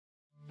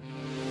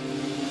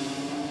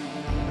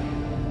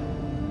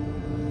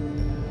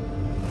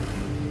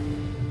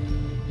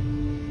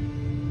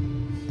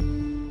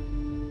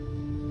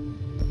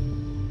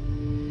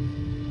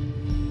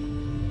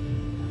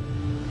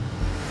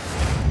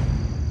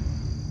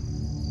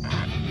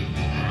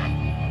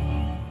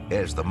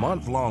As the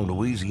month-long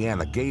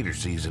Louisiana gator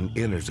season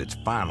enters its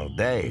final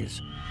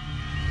days,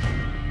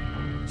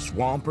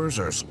 swampers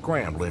are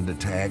scrambling to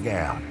tag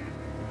out.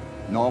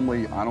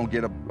 Normally, I don't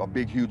get a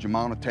big, huge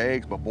amount of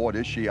tags, but boy,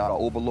 this year I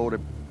overloaded.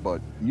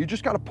 But you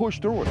just got to push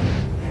through it.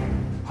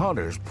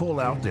 Hunters pull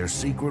out their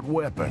secret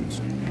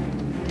weapons.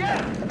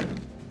 Yeah!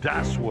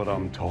 That's what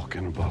I'm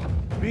talking about.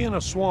 Being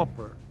a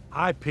swamper,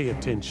 I pay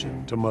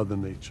attention to Mother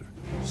Nature.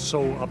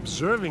 So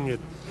observing it,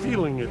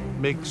 feeling it,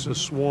 makes a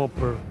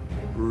swamper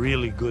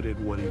really good at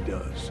what he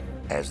does.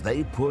 As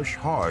they push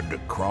hard to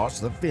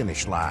cross the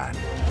finish line.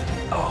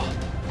 Oh,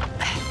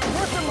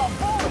 pushing my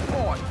border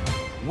point.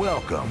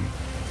 Welcome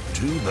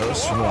to the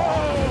swamp.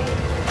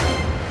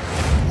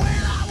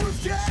 When I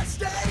was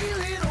just a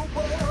little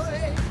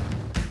boy,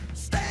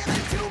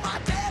 standing to my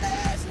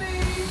daddy's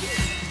knee,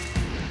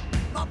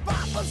 my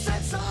papa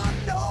said, son,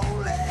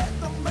 don't let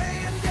the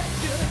man get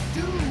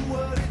you do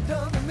what he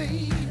done to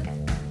me,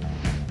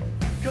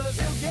 'cause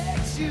he'll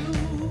get you.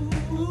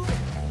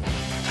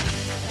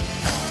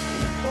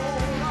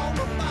 Born on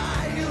the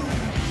bayou,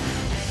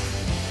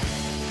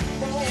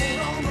 born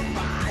on the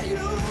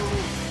bayou.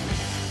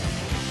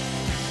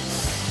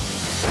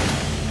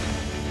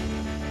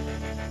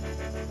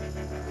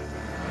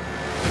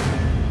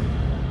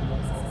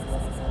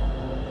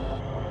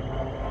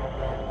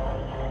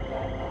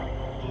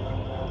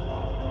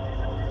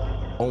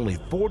 Only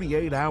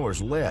 48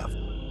 hours left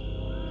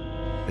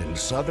in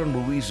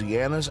southern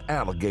Louisiana's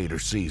alligator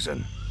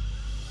season.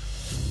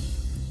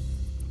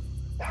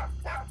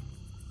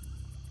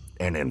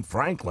 And in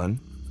Franklin...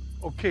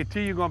 Okay,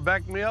 T, you gonna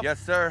back me up? Yes,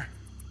 sir.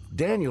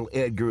 Daniel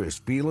Edgar is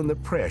feeling the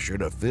pressure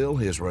to fill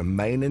his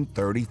remaining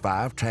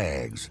 35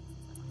 tags.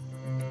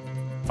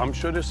 I'm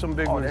sure there's some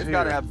big ones There's here.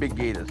 gotta have big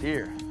gators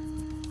here.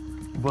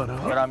 But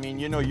I mean,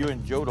 you know, you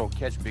and Joe don't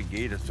catch big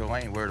gators, so I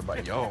ain't worried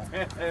about y'all.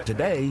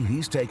 Today,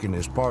 he's taking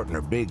his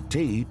partner Big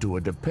T to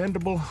a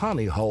dependable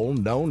honey hole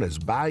known as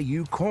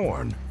Bayou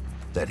Corn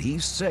that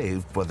he's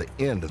saved for the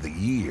end of the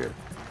year.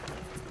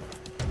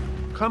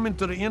 Coming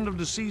to the end of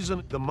the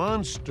season, the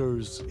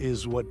monsters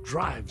is what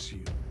drives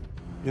you.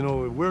 You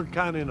know, we're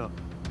kind of in a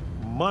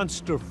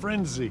monster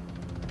frenzy.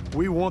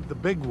 We want the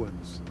big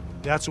ones.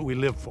 That's what we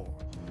live for.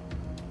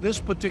 This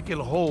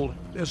particular hole,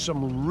 there's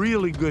some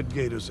really good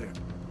gators there.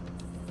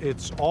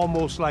 It's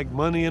almost like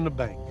money in the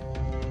bank.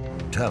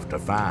 Tough to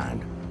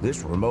find,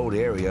 this remote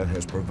area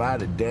has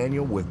provided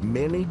Daniel with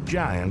many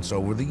giants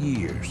over the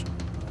years.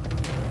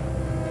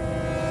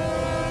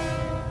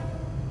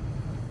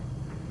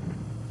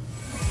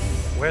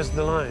 Where's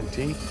the line,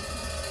 T?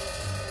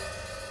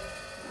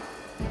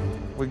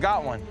 We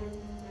got one.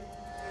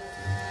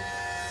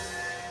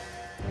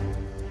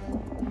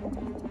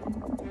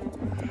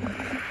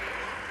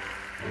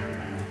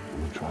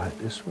 We'll try it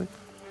this way.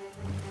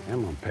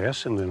 Damn, I'm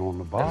passing it on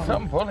the bottom. There's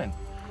something pulling.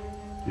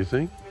 You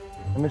think?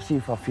 Let me see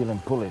if I feel him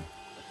pulling.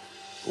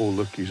 Oh,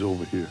 look, he's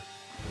over here.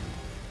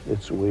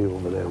 It's way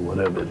over there,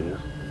 whatever it is.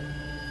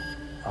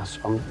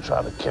 I'm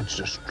trying to catch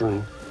the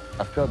string.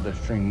 I felt the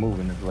string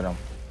moving is what I'm...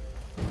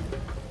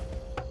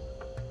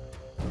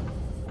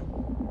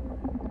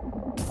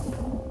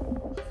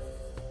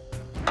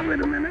 Wait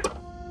a minute.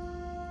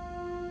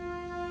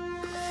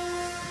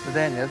 But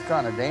then that's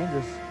kind of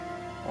dangerous.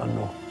 I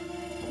know.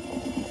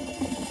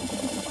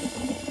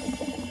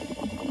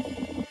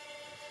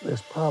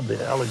 There's probably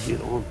an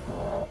alligator on.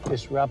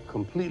 It's wrapped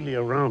completely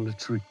around the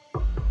tree.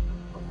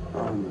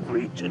 I'm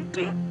reaching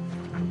deep.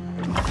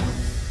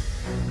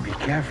 Be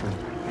careful.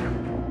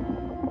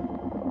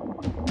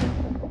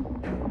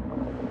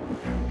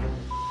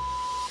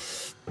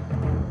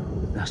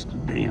 That's the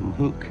damn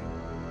hook.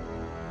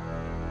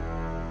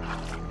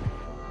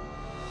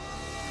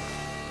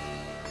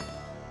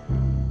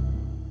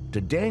 To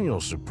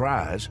Daniel's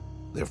surprise,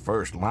 their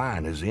first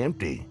line is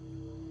empty,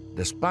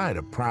 despite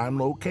a prime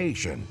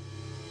location.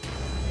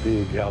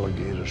 Big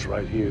alligators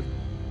right here.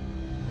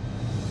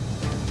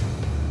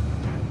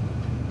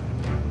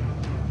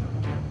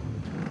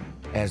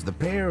 As the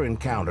pair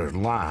encounters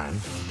line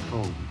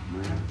Oh,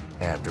 man.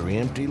 after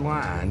empty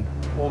line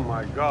Oh,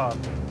 my God.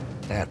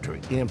 after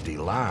empty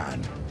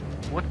line,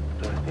 What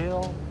the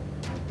hell?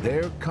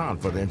 their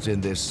confidence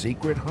in this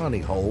secret honey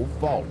hole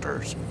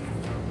falters.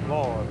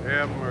 Lord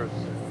have mercy.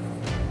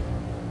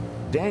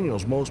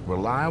 Daniel's most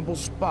reliable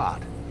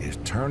spot is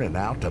turning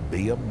out to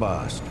be a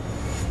bust.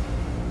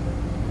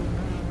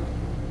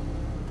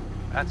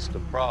 That's the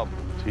problem,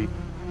 T.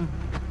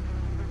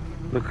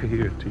 Look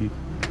here, T.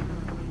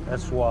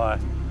 That's why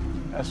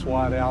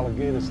the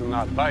alligators are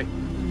not biting.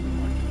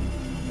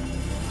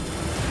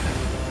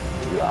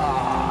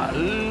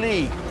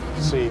 Golly.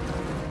 See,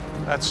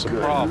 that's the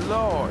Good problem.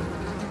 Lord.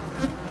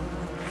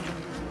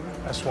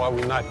 That's why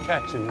we're not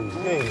catching these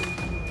gators.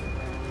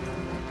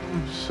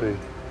 See.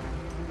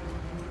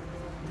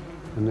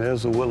 And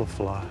there's a willow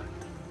fly.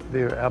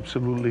 They're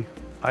absolutely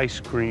ice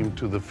cream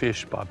to the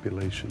fish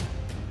population.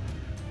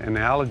 And the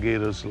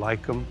alligators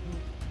like them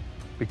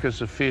because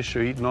the fish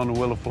are eating on the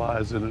willow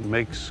flies and it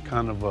makes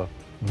kind of a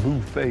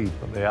buffet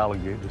for the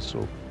alligators.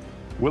 So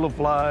willow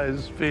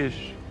flies,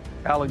 fish,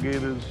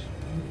 alligators,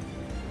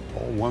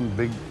 All one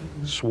big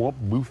swamp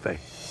buffet.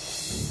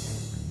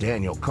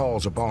 Daniel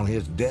calls upon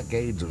his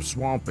decades of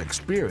swamp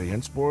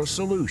experience for a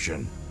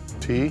solution.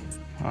 T,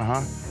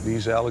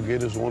 these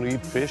alligators want to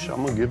eat fish.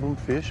 I'm gonna give them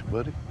fish,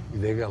 buddy.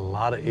 They got a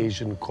lot of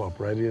Asian carp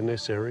right in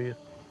this area.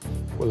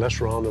 Well,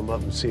 let's round them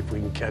up and see if we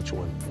can catch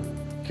one.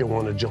 Get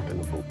one to jump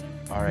in the boat.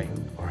 All right.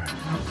 All right.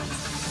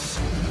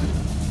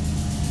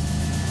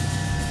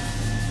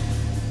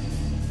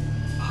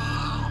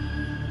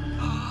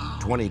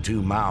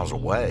 22 miles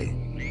away,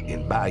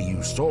 in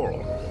Bayou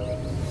Sorrel,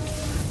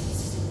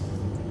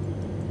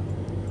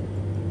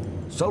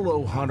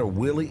 solo hunter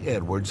Willie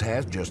Edwards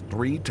has just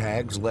 3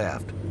 tags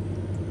left.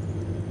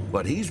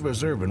 But he's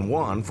reserving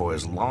one for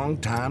his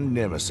longtime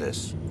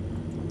nemesis.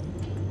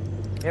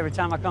 Every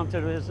time I come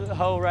to this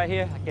hole right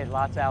here, I catch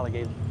lots of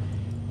alligators.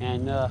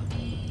 And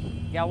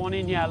got one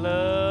in here, I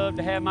love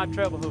to have my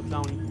treble hooks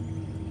on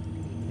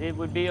him. It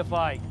would be a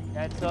fight.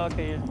 That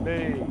sucker is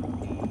big.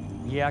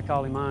 Yeah, I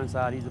call him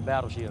Ironside. He's a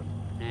battleship,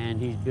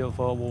 and he's built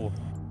for a war.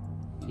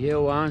 Yeah,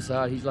 well,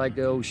 Ironside, he's like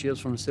the old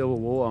ships from the Civil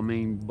War. I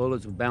mean,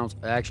 bullets would bounce,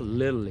 actually,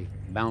 literally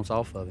bounce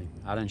off of him.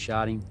 I done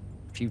shot him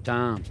a few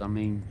times. I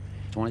mean,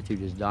 22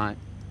 just died,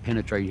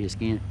 penetrated his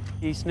skin.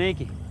 He's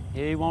sneaky.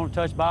 He won't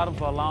touch bottom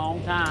for a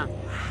long time.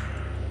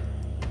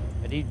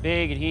 But he's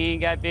big, and he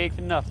ain't got big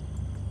for nothing.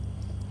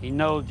 He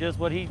knows just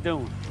what he's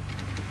doing.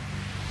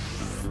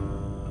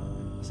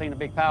 I seen a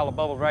big pile of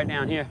bubbles right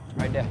down here,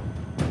 right there.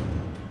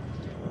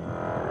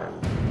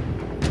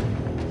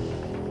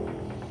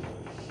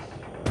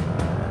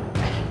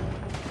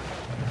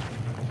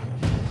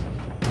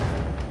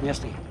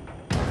 Missed him.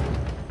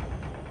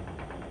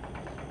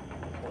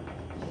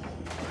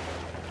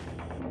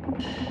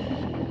 I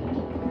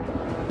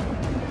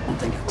don't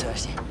think I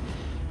touched him.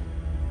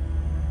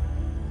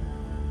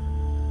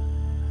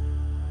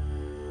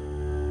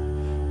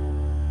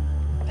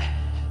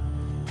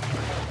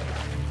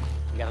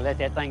 You gotta let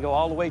that thing go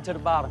all the way to the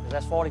bottom, because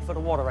that's 40 foot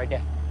of water right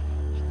there.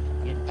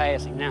 Getting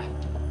past him now.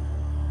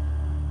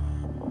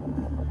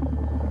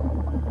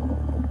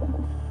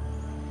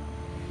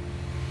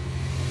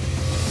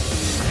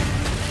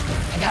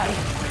 Got him.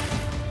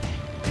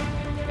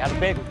 Got a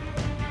big one.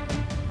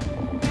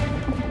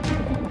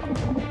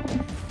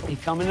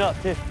 He's coming up,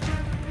 too.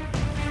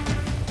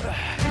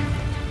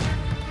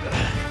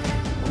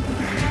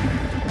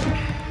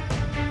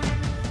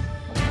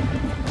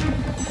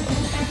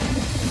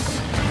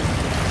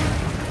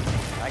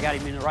 I got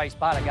him in the right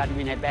spot. I got him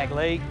in that back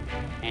leg,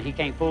 and he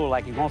can't pull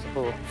like he wants to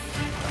pull.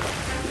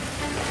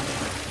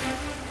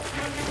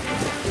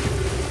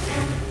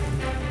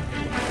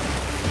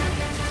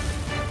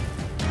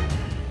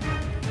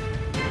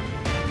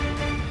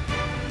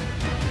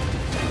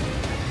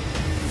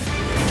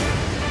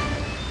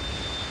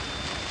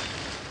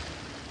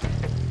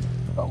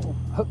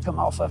 Hook come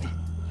off of him.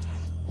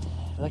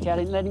 Look, I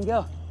didn't let him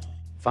go.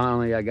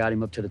 Finally, I got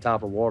him up to the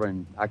top of the water,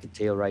 and I could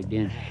tell right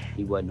then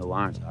he wasn't no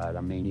Ironside.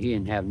 I mean, he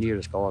didn't have near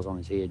the scars on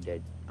his head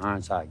that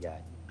Ironside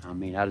got. I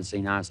mean, I done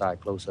seen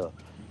Ironside close up,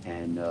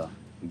 and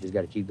we just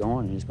got to keep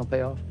going, and it's gonna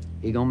pay off.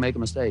 He gonna make a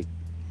mistake,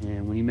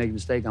 and when he makes a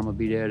mistake, I'm gonna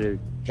be there to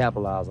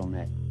capitalize on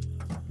that.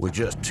 With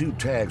just 2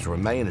 tags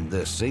remaining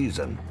this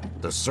season,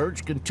 the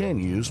search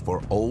continues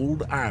for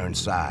old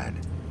Ironside.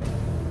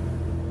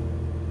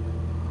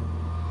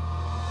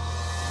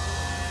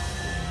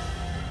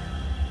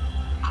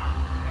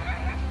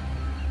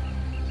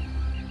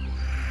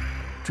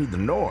 To the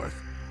north,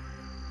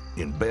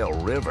 in Bell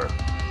River,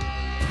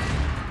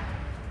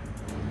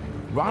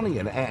 Ronnie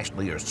and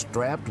Ashley are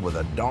strapped with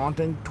a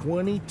daunting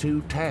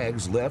 22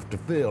 tags left to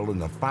fill in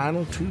the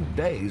final 2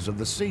 days of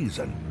the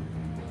season.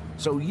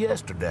 So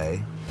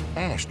yesterday,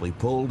 Ashley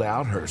pulled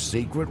out her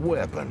secret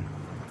weapon.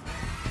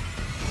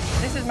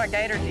 This is my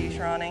gator juice,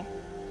 Ronnie.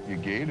 Your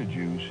gator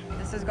juice.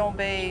 This is gonna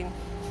be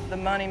the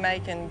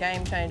money-making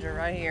game changer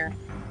right here.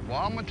 Well,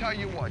 I'm gonna tell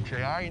you what,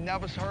 Jay, I ain't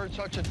never heard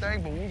such a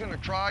thing, but we're gonna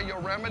try your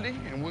remedy,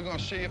 and we're gonna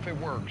see if it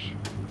works.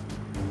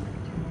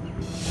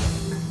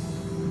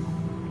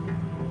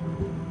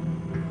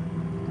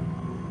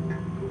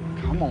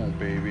 Come on,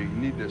 baby. You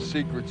need the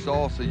secret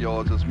sauce of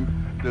yours,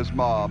 this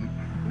mom.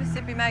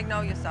 Mississippi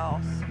Magnolia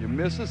sauce. Your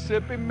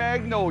Mississippi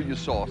Magnolia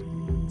sauce.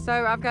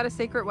 So I've got a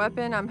secret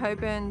weapon. I'm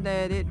hoping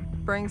that it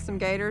brings some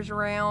gators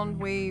around.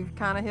 We've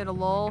kind of hit a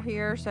lull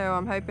here, so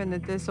I'm hoping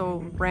that this will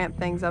ramp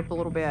things up a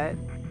little bit.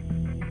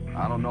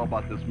 I don't know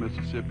about this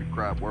Mississippi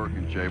crap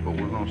working, Jay, but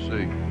we're gonna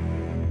see.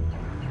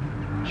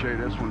 Jay,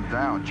 this one's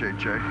down, Jay.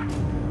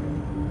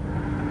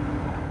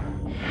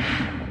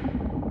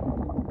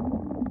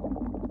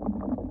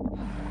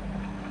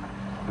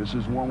 This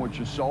is one with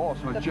your sauce,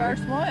 huh, The Jay?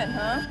 first one,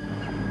 huh?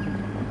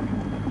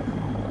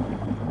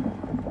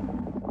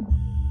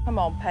 Come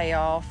on,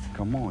 payoff.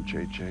 Come on,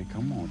 Jay.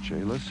 Come on,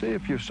 Jay. Let's see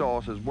if your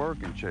sauce is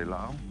working, Jay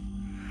Lau.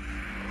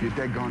 Get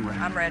that gun ready.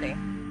 I'm ready.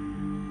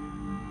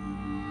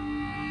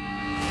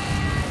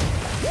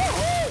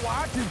 Woo-hoo!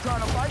 I keep trying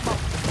to fight my...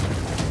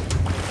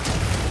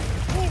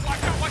 Ooh,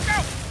 watch out, watch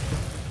out!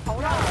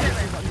 Hold on to This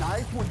it. is a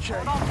nice one, Jay.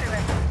 Hold on to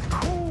it.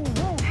 Ooh,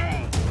 woo.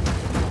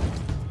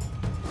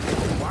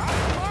 Wow,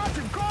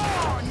 Martin, go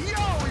on, yeah!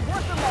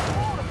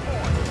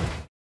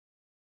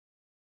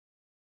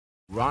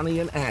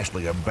 Ronnie and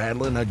Ashley are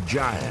battling a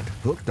giant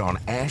hooked on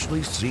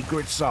Ashley's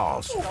secret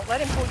sauce. Don't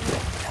let him pull you in.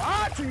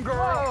 Action,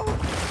 girl! Woo!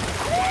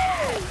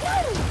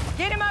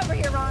 Get him over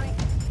here, Ronnie.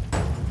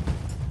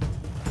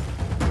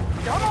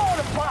 Come on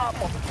and pop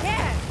him.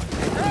 Yeah.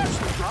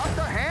 Ashley, drop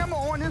the hammer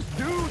on this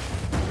dude.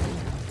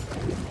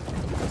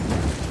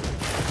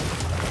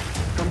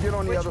 Come get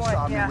on the other side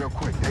of me real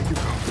quick. There you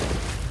go.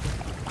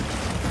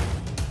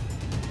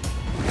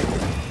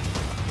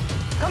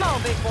 Come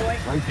on, big boy.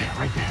 Right there,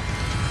 right there.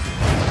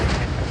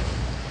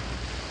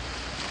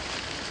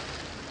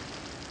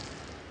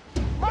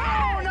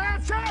 Oh,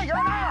 that's it!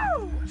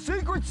 Woo!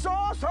 Secret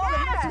sauce on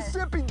the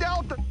Mississippi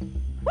Delta.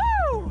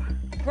 Woo!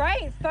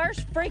 Great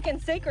first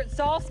freaking secret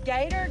sauce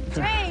gator.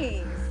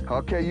 Jeez.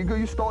 Okay,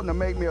 you starting to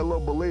make me a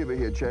little believer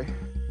here, Che.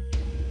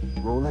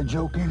 Roll that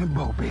joke in and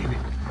bow, baby.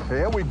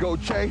 There we go,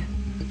 Che.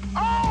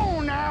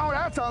 Oh, now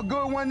that's a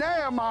good one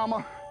there,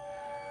 mama.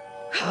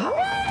 Woo!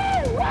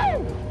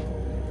 Woo!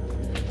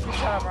 Good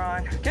job,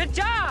 Ron. Good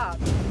job.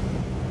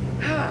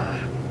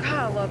 God,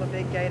 I love a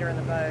big gator in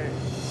the boat.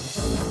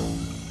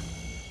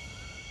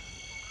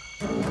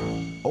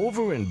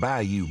 Over in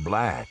Bayou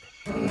Black,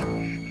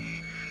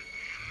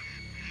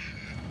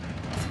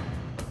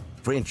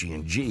 Frenchie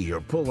and G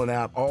are pulling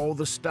out all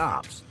the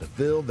stops to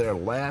fill their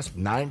last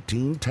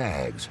 19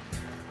 tags.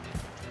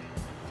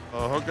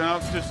 Hooking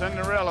up to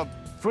Cinderella.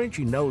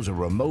 Frenchie knows a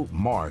remote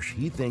marsh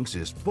he thinks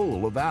is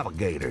full of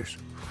alligators.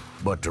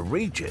 But to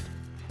reach it,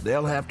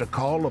 they'll have to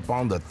call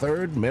upon the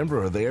third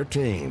member of their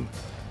team,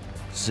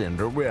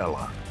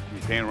 Cinderella.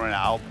 You can't run an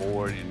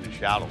outboard in the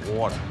shallow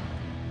water.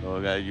 So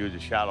we gotta use the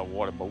shallow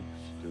water boats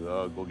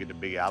to go get the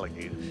big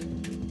alligators.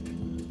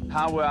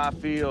 How would I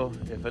feel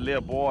if a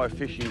little boy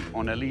fishing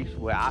on the lease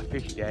where I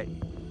fished at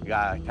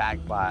got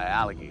attacked by an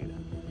alligator?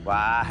 Well,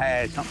 I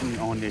had something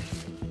on this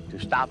to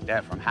stop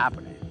that from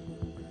happening.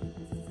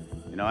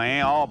 You know, it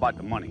ain't all about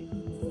the money.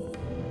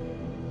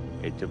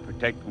 It's to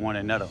protect one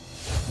another.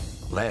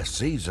 Last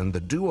season, the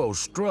duo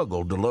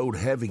struggled to load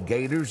heavy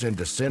gators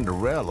into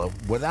Cinderella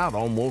without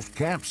almost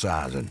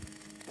capsizing.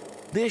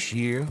 This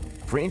year,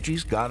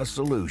 Frenchie's got a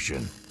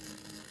solution.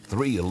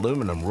 3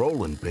 aluminum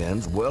rolling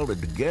pins welded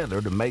together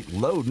to make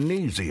loading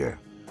easier.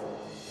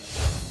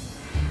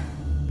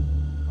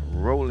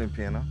 Rolling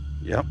pin, huh?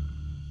 Yep.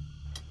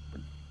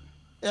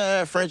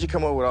 Yeah, Frenchie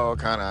come up with all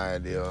kind of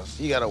ideas.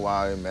 He got a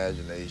wild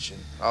imagination.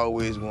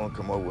 Always want to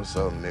come up with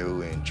something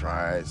new and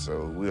try it,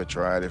 so we'll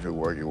try it. If it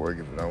work, it work.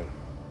 If it don't,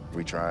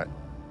 we try it.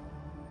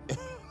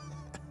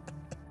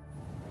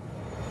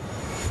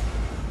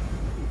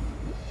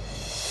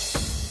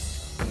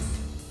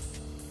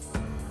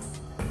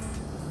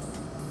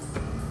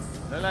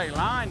 They're like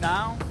lying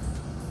down.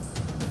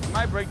 You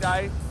might break the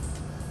ice.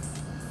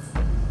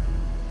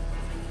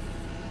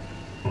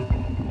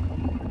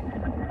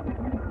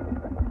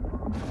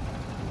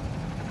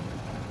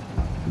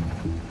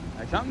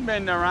 Like something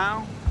bending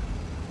around.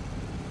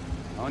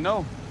 Oh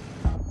no.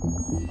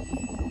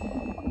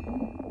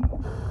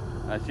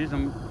 I see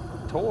some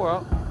tore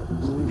up.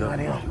 We got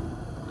him.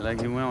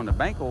 Like he went on the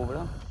bank over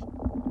there.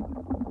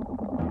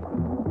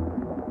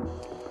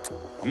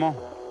 Come on.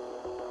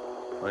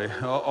 Wait,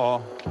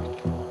 uh-oh.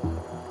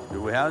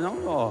 Do we have them?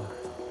 Oh.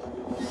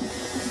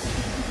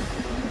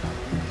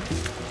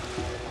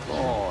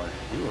 Boy,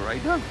 you were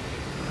right there.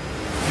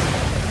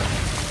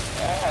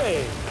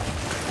 Hey!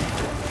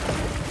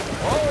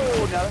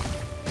 Whoa, Nelly.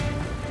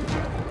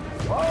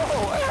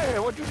 Whoa, hey,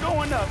 what you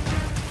doing up?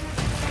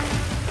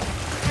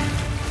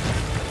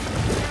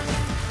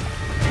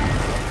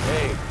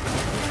 Hey.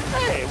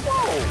 Hey,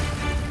 whoa!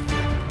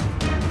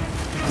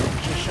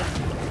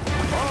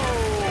 Whoa!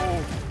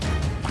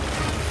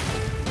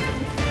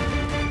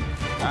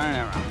 Turn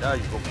around, there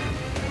you go.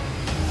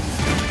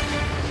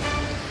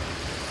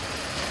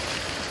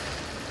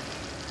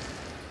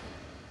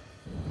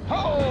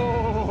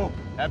 Oh!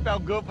 That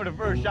felt good for the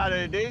first shot of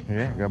the day.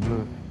 Yeah, got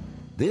blood.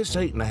 This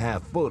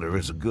 8.5-footer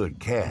is a good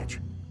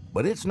catch,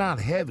 but it's not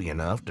heavy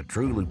enough to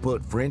truly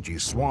put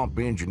Frenchie's swamp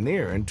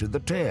engineering to the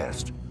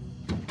test.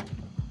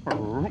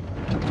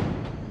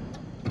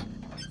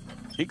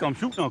 He come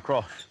shooting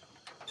across.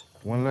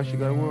 One less you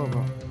gotta worry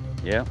about.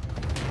 Yeah.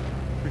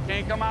 We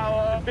can't come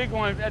out big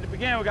one at the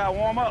beginning. We gotta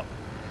warm up.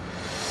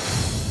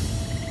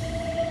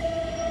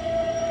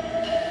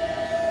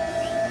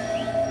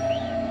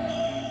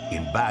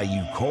 In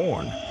Bayou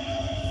Corn,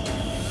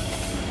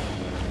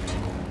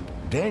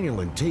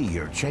 Daniel and T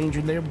are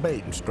changing their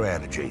baiting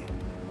strategy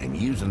and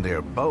using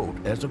their boat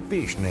as a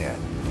fish net.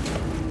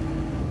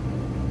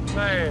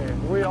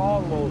 Man, we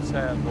almost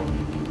had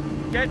one.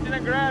 Catching a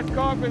grass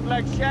carp is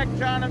like Shaq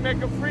trying to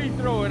make a free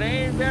throw. It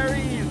ain't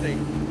very easy.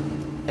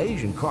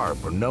 Asian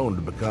carp are known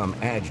to become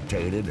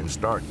agitated and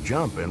start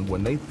jumping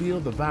when they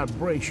feel the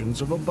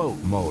vibrations of a boat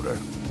motor.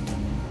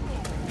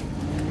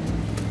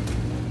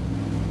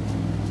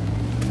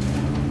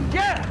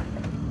 Yeah!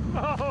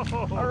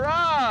 Oh, All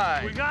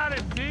right! we got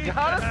it, T.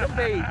 Got us a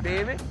bait,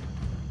 baby.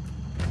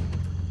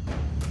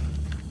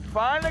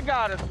 Finally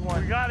got us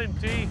one. We got him,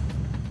 T.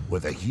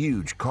 With a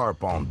huge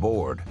carp on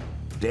board,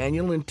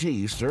 Daniel and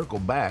T circle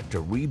back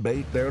to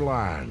rebait their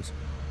lines.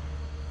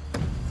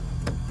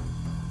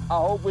 I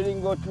hope we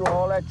didn't go through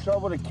all that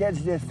trouble to catch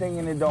this thing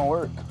and it don't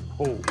work.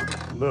 Oh,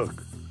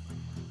 look.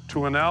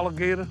 To an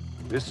alligator,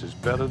 this is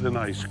better than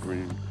ice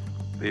cream.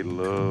 They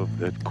love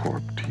that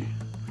cork tea.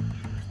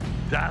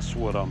 That's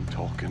what I'm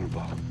talking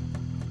about.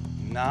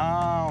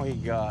 Now he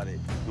got it.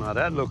 Now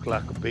that looked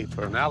like a bait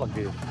for an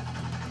alligator.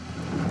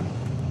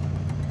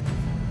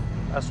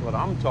 That's what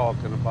I'm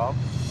talking about.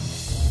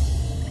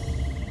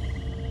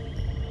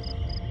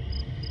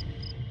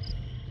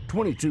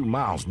 22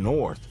 miles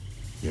north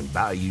in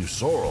Bayou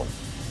Sorrel.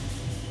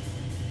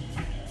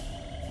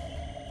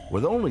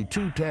 With only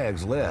 2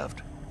 tags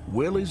left,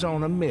 Willie's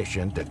on a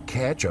mission to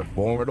catch a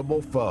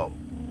formidable foe.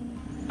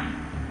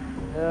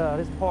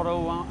 This part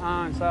of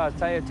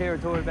Ironside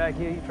territory back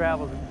here, he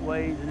travels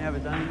ways and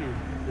everything,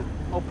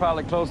 and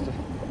probably close to,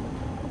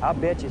 I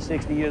bet you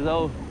 60 years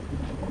old.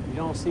 You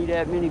don't see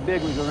that many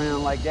big ones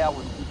around like that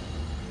one.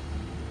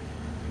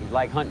 He's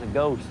like hunting a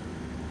ghost.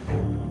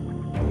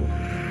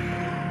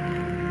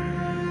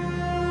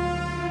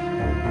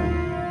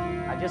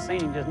 I just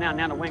seen him just now.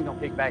 Now the wind gonna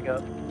pick back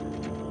up.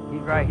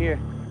 He's right here.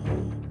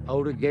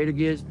 Older gator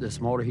gets, the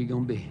smarter he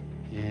gonna be.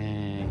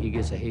 And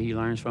he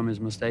learns from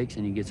his mistakes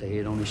and he gets a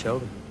head on his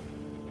shoulder.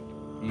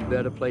 You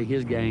better play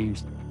his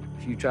games.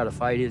 If you try to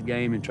fight his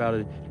game and try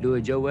to do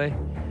it your way,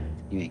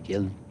 you ain't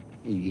killing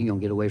him. He gonna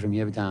get away from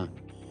you every time.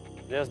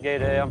 This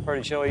gator, I'm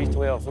pretty sure he's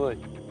 12 foot.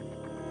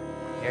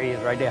 There he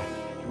is right there.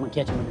 I'm gonna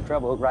catch him with the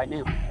treble hook right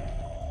now.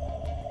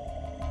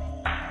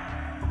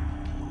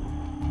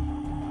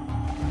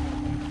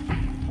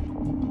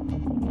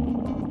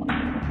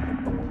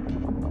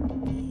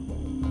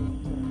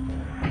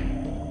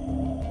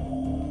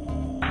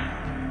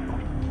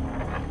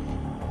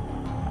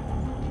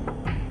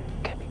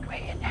 Get me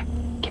way in there.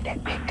 Get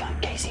that big gun in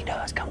case he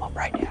does come up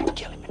right there. I can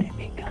kill him with that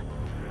big gun.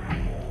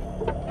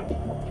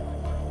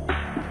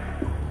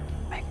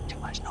 Making too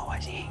much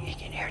noise. He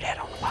can hear that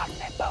on the bottom of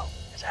that boat.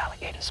 This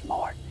alligator's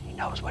smart. He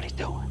knows what he's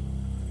doing.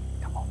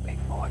 Come on, big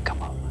boy,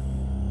 come on.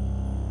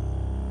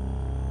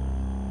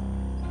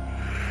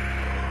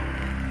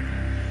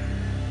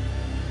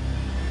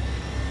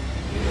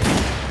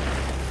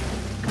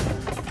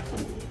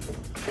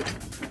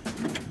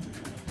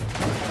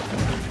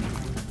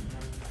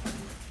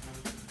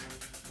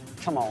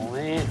 Come on,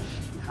 man.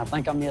 I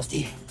think I missed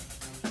it.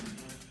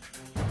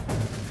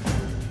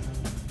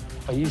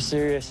 Are you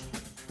serious?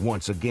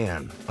 Once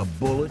again, a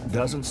bullet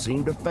doesn't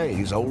seem to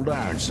faze old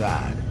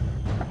Ironside.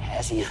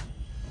 Has him.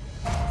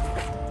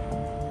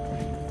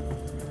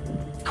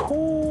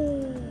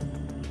 Cool.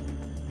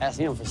 That's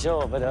him for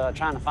sure, but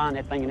trying to find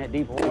that thing in that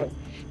deep water.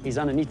 He's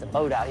underneath the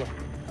boat out here.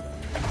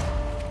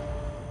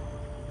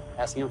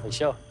 That's him for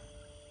sure.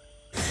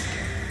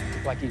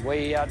 Looks like he's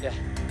way out there.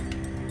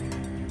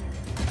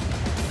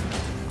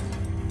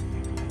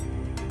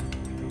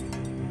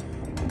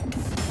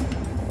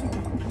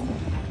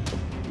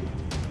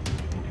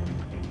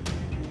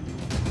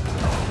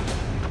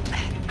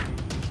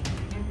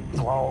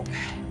 Oh,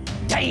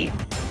 damn!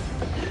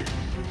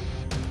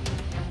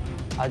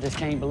 I just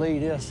can't believe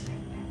this.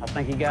 I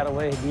think he got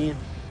away again.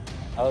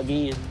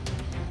 Again.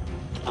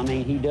 I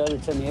mean, he does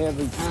it to me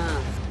every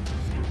time.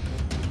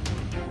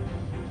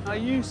 Are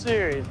you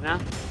serious now?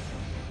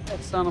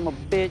 That son of a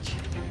bitch.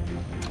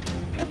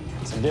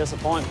 It's a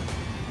disappointment.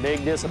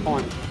 Big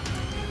disappointment.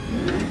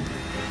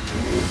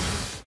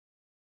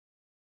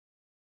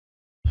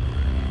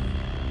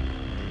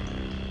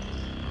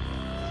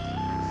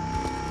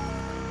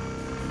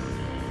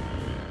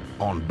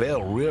 On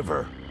Bell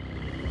River,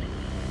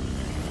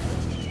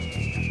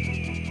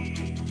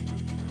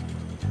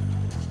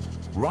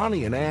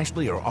 Ronnie and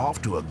Ashley are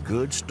off to a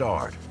good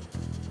start,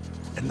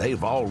 and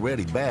they've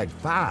already bagged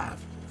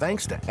 5,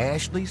 thanks to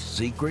Ashley's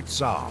secret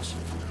sauce.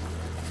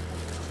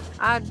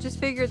 I just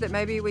figured that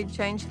maybe we'd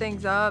change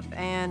things up,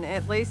 and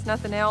at least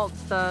nothing else,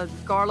 the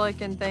garlic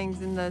and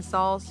things in the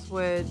sauce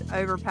would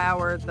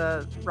overpower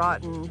the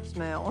rotten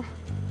smell.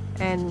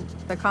 And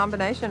the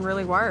combination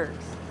really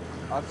works.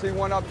 I see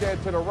one up there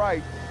to the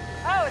right.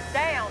 Oh, it's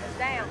down, it's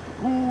down.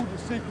 Ooh, the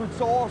secret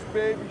sauce,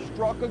 baby.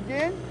 Struck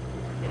again?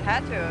 It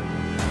had to have.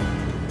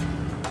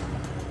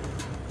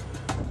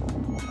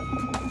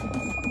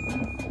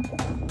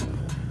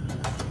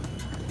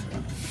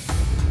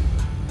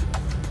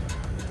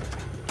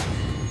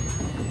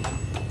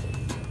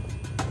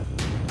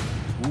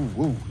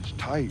 Ooh, it's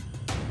tight.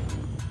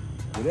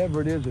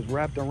 Whatever it is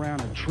wrapped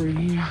around a tree.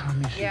 Let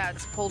me see. Yeah,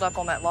 it's pulled up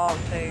on that log,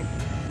 too.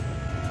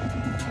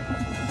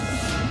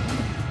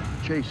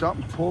 Chase,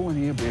 something's pulling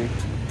here, big.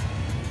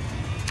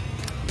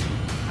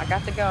 I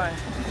got the gun.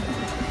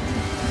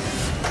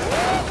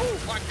 Oh,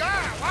 my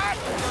God! What?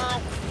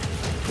 Girl?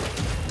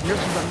 This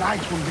is a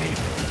nice one, baby.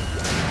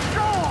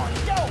 Go on,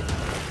 go!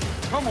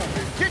 Come on,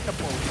 baby. Get the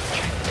boat.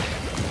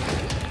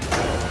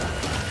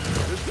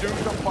 This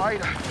dude's a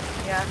fighter.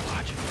 Yeah.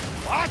 Watch it.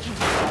 Watch it.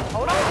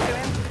 Hold on to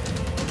him.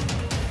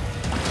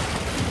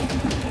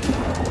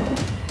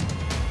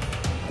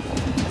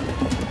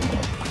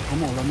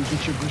 Come on, let me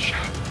get you a good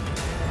shot.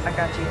 I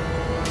got you.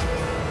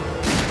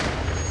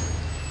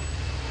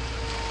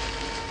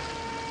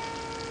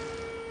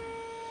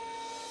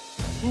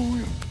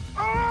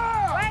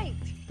 Wait!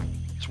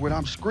 That's what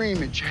I'm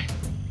screaming, Che.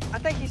 I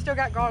think he's still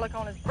got garlic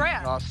on his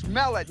breath. I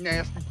smell that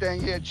nasty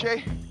thing here,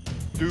 Che.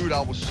 Dude,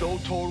 I was so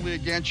totally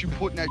against you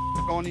putting that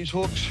on these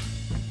hooks.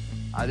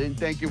 I didn't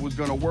think it was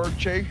gonna work,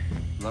 Che.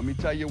 Let me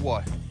tell you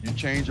what, you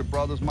changed a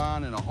brother's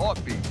mind in a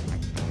heartbeat.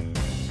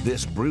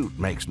 This brute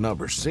makes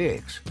number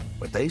 6,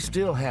 but they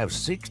still have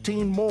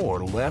 16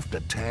 more left to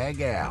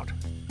tag out.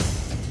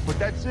 Put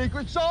that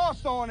secret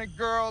sauce on it,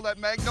 girl, that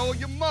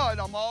magnolia mud.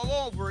 I'm all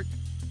over it.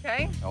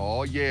 Okay?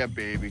 Oh, yeah,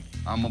 baby.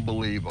 I'm a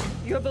believer.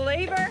 You a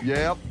believer?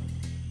 Yep.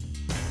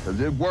 'Cause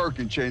it's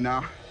working, Che,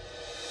 now.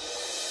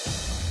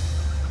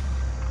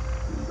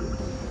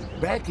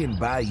 Back in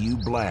Bayou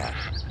Black,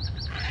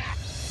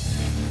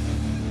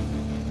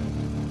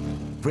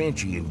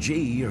 Frenchie and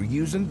G are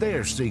using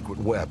their secret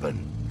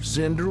weapon,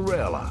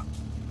 Cinderella,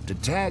 to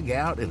tag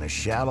out in a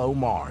shallow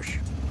marsh.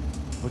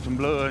 Put some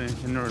blood in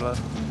Cinderella.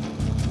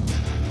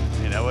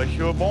 And that what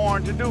you were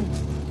born to do.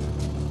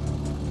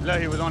 Look,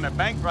 he was on the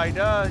bank right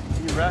there.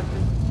 He rested.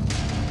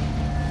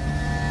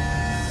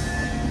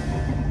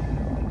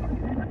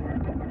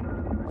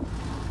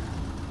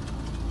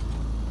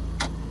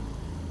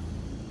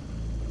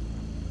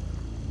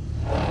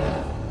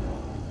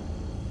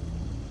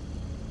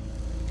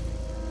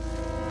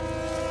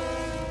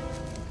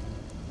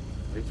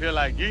 You feel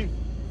like you?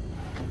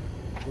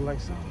 Feel like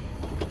something.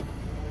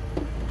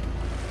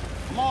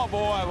 Come on,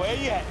 boy, where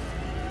you at?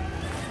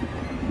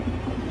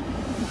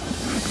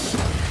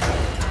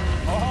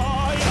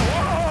 Oh, yeah,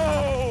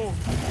 whoa!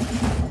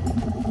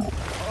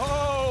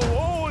 Oh,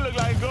 whoa, look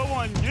like a good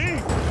one, G.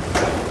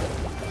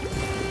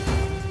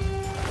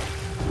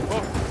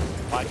 Oh,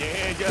 watch your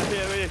head just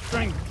here with the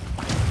string.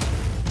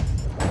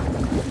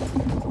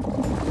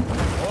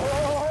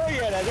 Oh,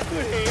 yeah, that's a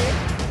good head.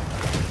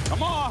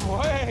 Come on,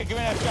 hey, give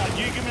me that shot, G,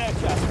 give me that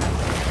shot.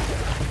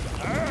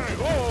 Hey,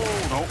 whoa,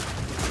 no.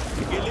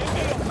 Get a little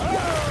bit of,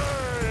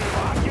 hey,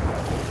 watch it.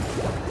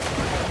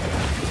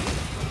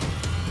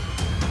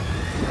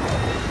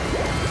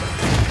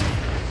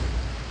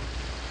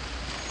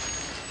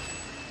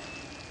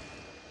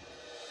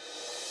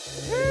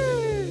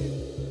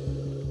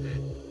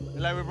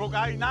 Like we broke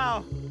out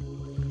now.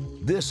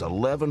 This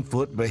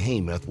 11-foot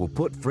behemoth will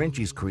put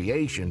Frenchie's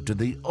creation to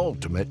the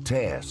ultimate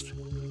test.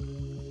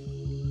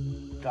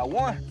 Got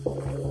one.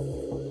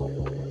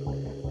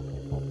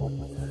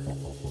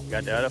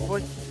 Got the other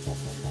foot.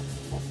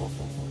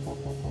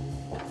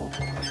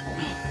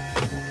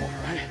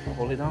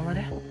 Hold it on right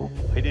there.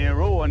 It didn't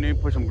roll. I need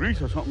to put some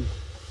grease or something.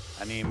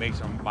 I need to make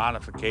some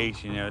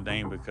modification and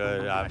everything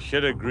because I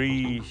should have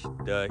greased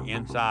the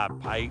inside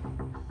pipe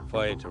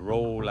for it to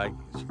roll like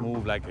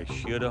smooth like it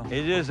should have.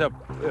 It is a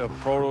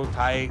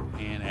prototype,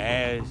 and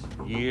as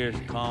years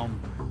come,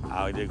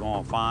 they're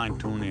gonna fine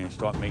tune it and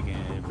start making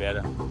it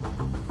better.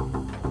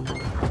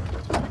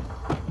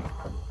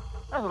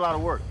 That's a lot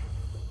of work.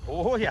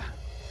 Oh yeah.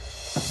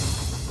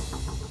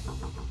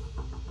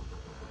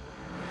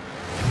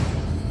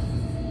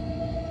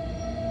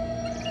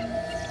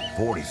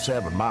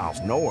 "47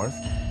 miles north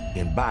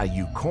in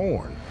Bayou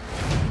Corn.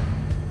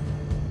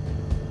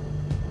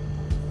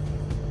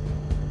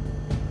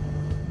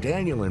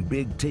 Daniel and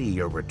Big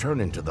T are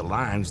returning to the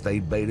lines they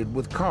baited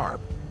with carp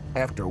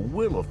after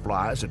willow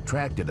flies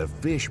attracted a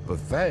fish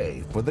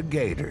buffet for the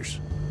gators.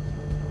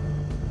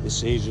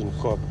 This Asian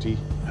carp tea.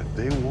 If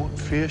they want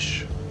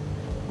fish,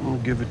 I'm gonna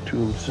give it to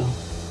them, son.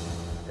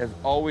 There's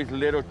always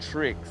little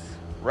tricks.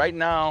 Right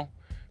now,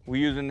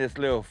 we're using this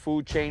little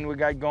food chain we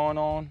got going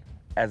on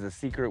as a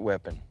secret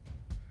weapon.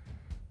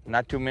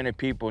 Not too many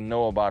people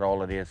know about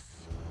all of this,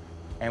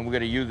 and we're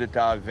gonna use it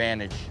to our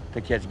advantage to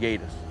catch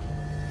gators.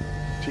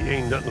 Tea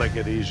ain't nothing like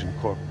that Asian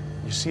carp.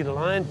 You see the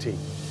line, T?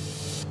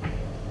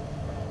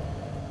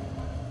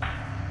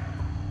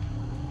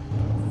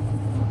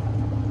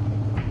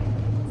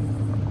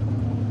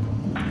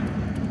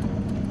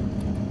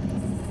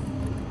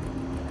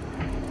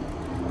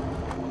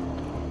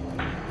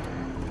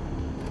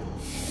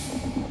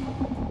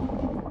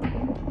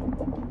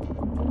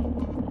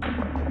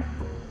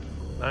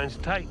 Line's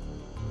tight.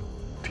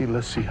 T,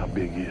 let's see how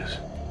big he is.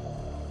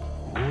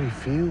 Oh, he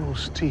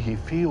feels, T, he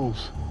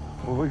feels.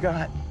 What we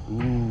got?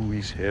 Ooh,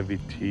 he's heavy,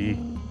 T.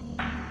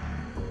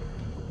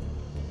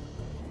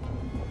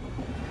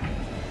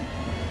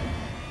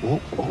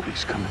 Oh, oh,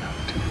 he's coming up,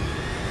 T.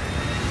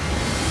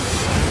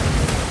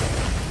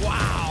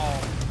 Wow!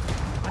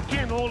 I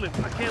can't hold him.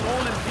 I can't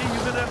hold him, T.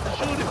 You're gonna have to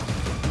shoot him.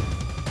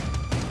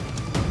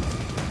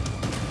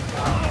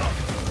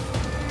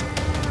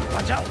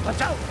 Watch out,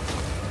 watch out!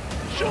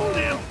 Shoot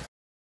him!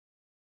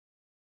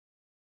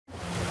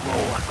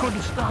 Whoa, I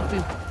couldn't stop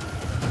him.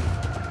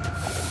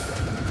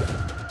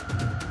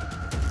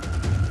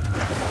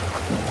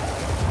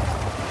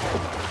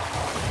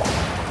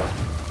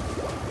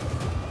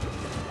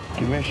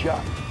 Give me a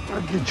shot.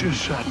 I'll get you a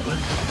shot,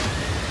 buddy.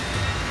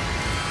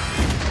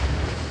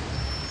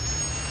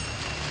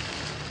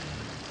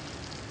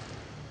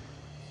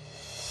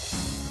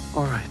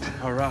 All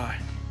right. All right.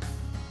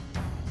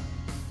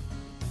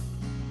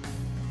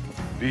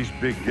 These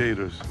big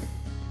gators,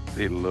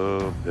 They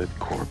love that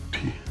corp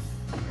tea.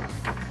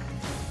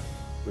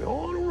 We're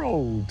on a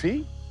roll,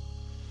 T.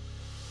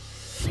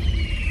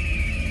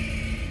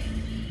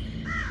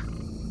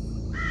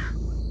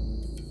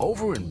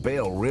 Over in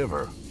Bell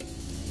River,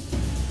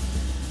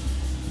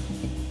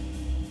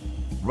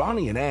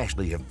 Ronnie and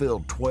Ashley have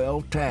filled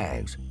 12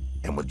 tags,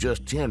 and with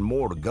just 10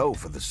 more to go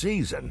for the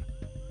season,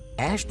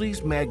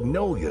 Ashley's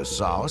Magnolia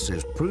sauce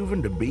is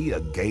proven to be a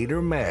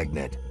gator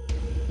magnet.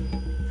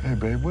 Hey,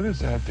 babe, what is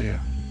that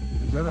there?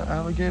 Is that an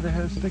alligator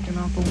head sticking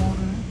out the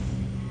water?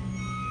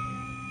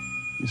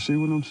 You see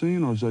what I'm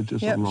seeing, or is that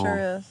just a log? Sure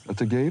is.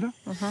 That's a gator?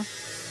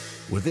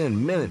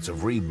 Within minutes of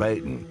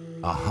rebaiting,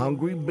 a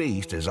hungry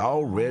beast is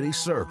already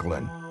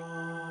circling.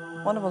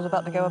 One of them's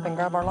about to go up and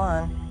grab our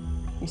line.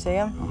 You see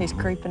him? He's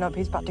creeping up.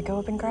 He's about to go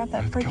up and grab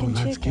that freaking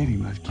chicken. Let's get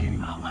him, let's get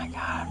him. Oh my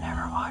God, I've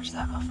never watched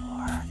that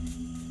before.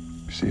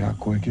 You see how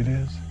quick it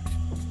is?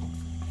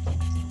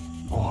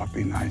 Oh, it'd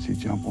be nice he'd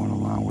jump on the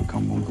line. We'll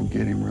come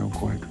get him real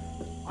quick.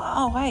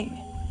 Oh, wait.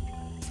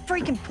 He's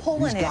freaking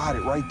pulling it. He's got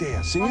it right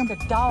there. See him?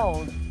 Like a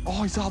dog.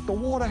 Oh, he's out the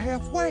water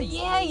halfway.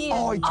 Yeah, yeah.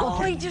 Oh, he took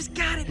it. He just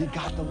got it. He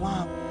got the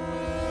line.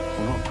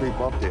 We're gonna creep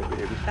up there,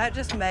 baby. That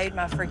just made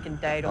my freaking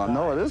day to I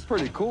know, it is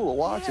pretty cool to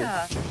watch it.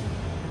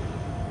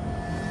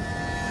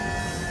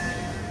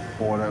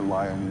 Boy, that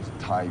lion is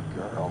tight,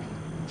 girl.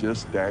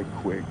 Just that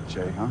quick,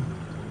 Jay, huh?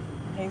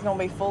 He's gonna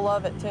be full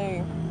of it,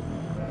 too.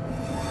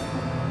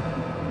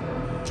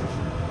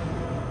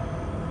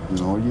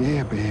 Oh,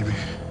 yeah, baby.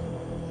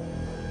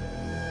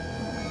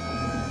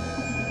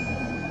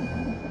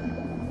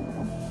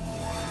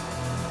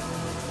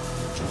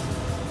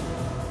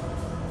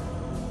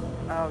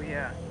 Oh,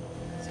 yeah.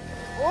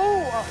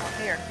 Oh,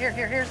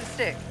 here's a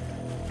stick.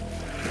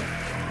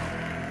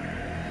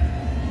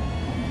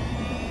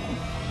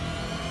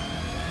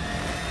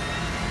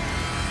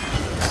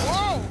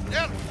 Whoa,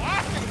 that's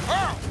fucking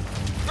girl.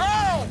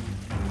 Go!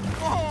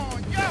 Oh,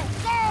 yeah,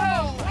 go!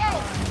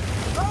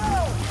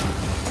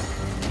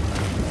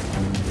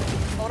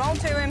 Hold on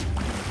to him.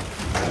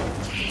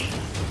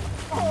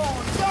 Oh,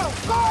 yeah,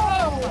 go!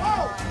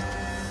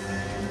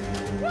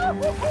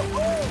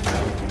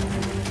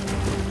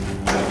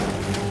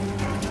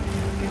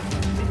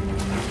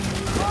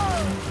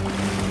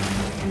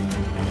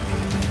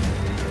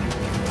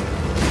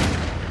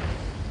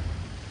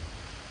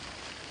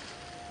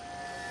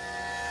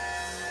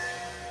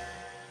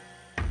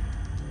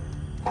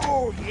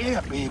 Oh,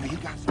 yeah, baby. He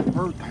got some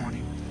girth on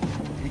him.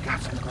 He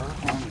got some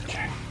girth on him,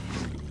 Jay.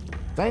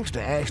 Thanks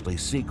to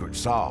Ashley's secret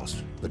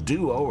sauce, the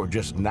duo are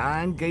just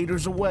 9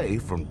 gators away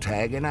from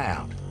tagging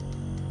out.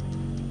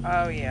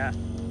 Oh, yeah.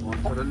 On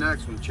for the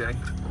next one, Jay.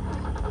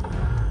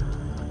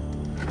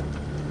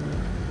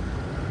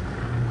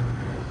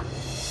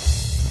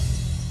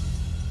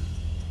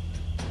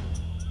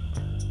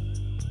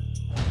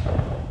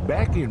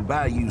 Back in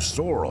Bayou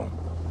Sorrel,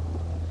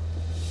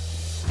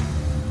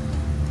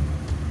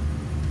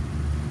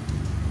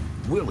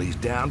 Willie's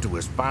down to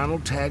his final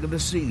tag of the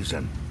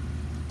season,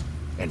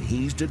 and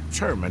he's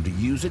determined to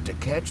use it to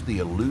catch the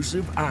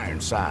elusive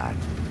Ironside.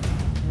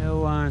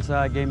 No,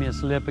 Ironside gave me a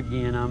slip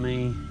again,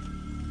 and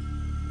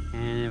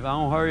if I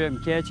don't hurry up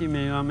and catch him,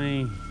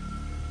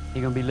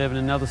 he's gonna be living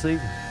another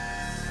season.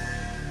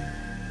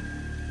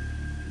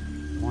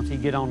 Once he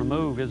get on the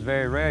move, it's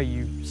very rare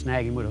you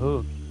snag him with a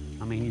hook.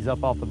 He's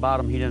up off the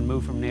bottom. He doesn't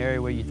move from the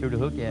area where you threw the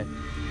hook at.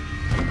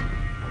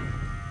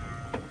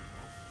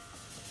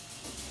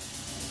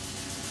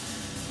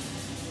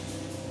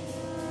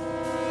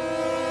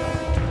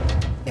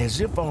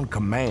 As if on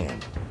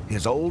command,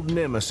 his old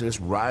nemesis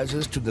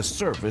rises to the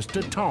surface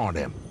to taunt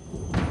him.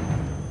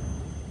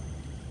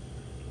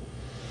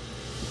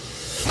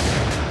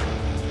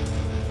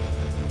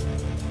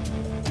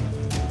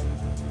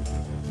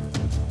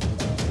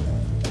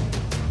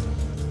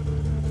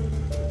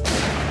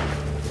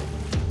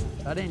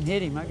 I didn't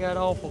hit him. I got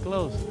awful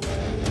close.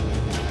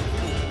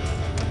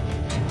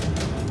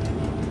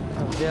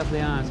 That was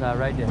definitely Ironside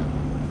right there.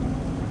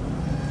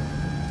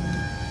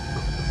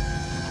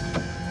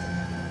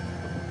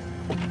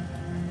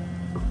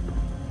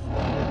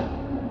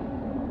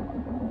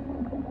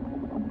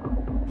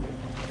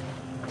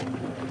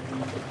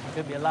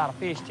 Could be a lot of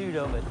fish too,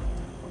 though, but...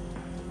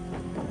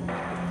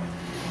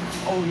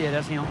 Oh, yeah,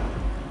 that's him.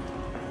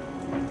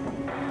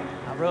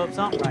 I rubbed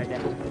something right there.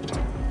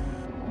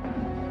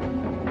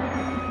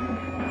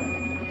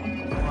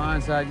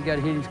 Ironside, you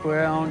gotta hit him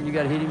square on, you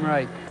gotta hit him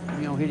right. If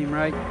you don't hit him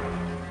right,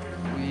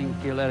 you ain't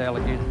gonna kill that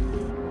alligator.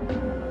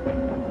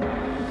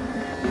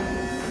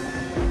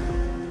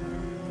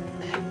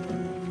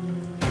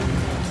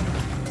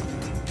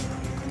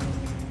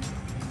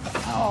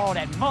 Oh,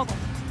 that mother!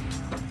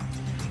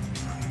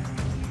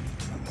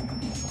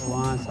 Oh,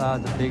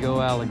 Ironside's a big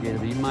old alligator,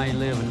 but he might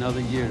live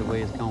another year the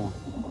way it's going.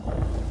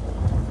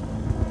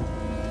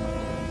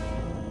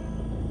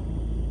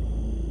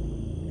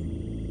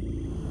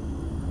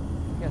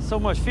 Got so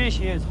much fish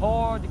here, it's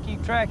hard to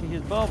keep track of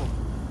his bubble.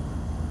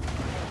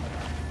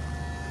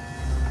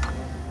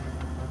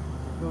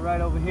 Go right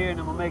over here, and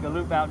I'm gonna make a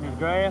loop out in this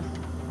grass.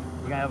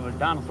 You're gonna have a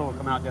dinosaur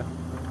come out there.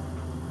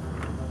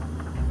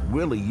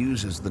 Willie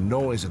uses the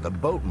noise of the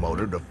boat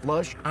motor to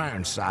flush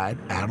Ironside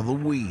out of the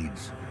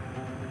weeds.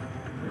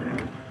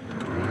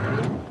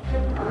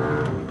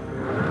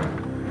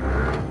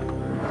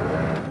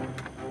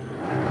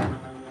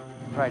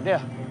 Right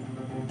there.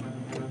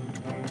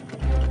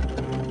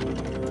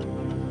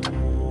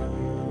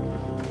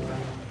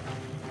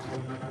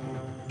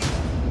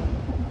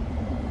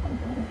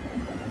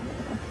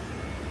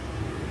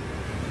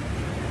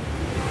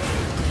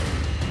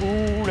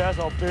 Ooh, that's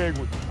a big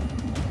one.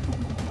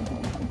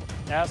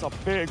 That's a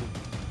big one.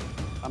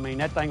 I mean,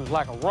 that thing was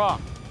like a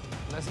rock.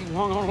 Unless he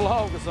hung on a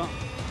log or something.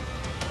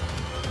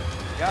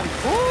 Got him.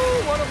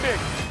 Ooh, what a big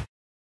one.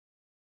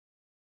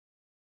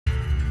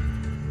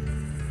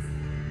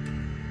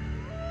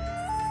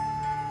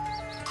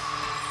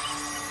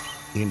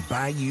 In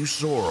Bayou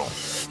Sorrel,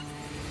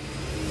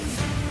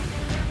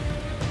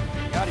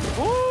 Got him.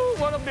 Ooh,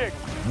 what a big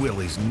one.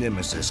 Willie's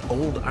nemesis,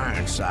 Old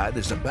Ironside,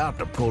 is about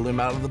to pull him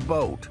out of the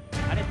boat.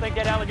 I didn't think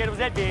that alligator was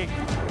that big.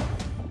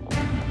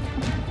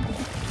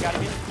 Got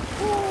him in.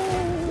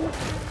 Ooh,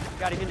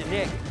 got him in the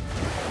neck.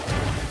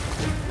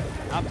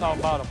 I'm talking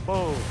about a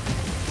bull.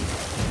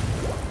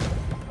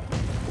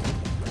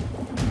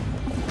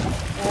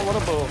 Oh, what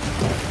a bull.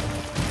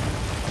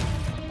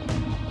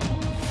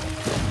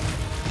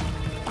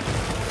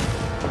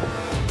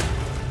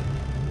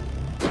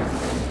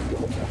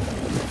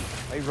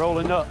 He's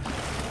rolling up.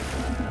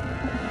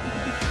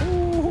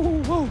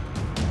 Ooh, woo.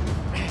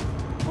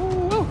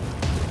 Ooh, woo.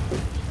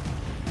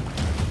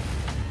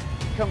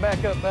 Come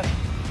back up, buddy.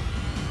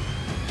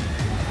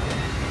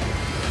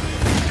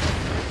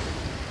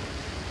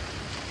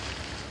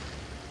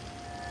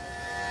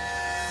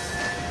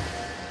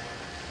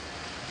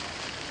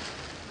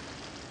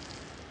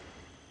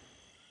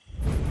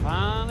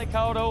 Finally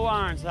caught old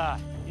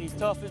Ironside. He's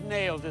tough as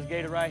nails, this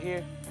gator right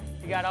here.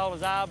 He got all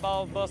his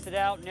eyeballs busted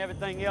out and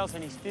everything else,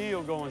 and he's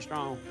still going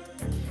strong.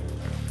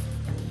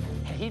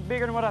 He's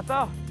bigger than what I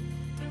thought.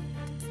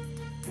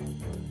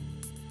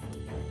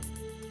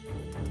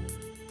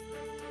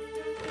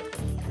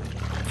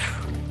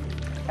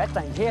 That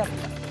thing's heavy.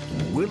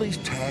 Willie's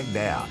tagged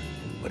out,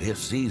 but his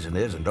season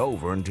isn't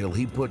over until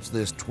he puts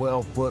this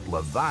 12-foot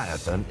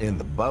Leviathan in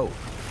the boat.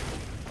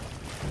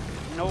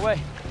 No way.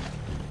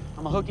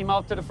 I'm gonna hook him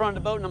off to the front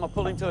of the boat and I'm gonna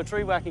pull him to a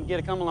tree where I can get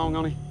a come along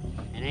on him.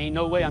 And ain't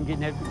no way I'm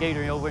getting that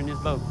gator over in this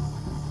boat.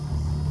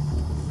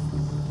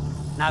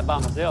 Not by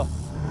myself.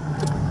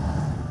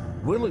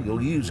 Willie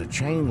will use a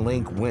chain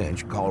link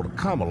winch called a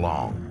come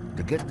along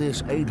to get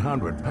this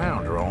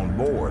 800-pounder on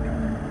board.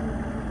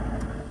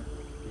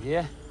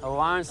 Yeah, old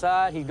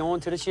Ironside, he's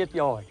going to the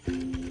shipyard.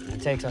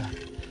 It takes a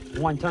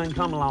 1-ton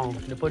come along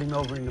to put him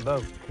over in the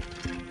boat.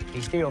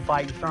 He's still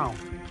fighting strong.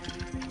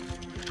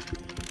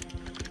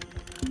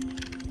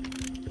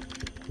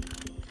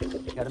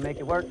 Gotta make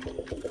it work.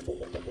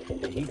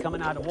 And he's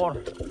coming out of the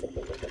water.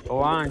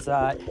 Old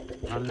Ironside,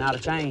 running out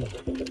of chain.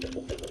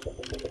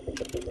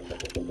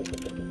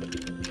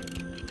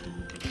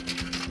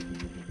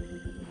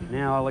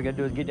 Now all I gotta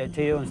do is get that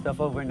tail and stuff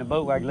over in the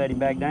boat where I can let him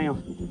back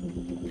down.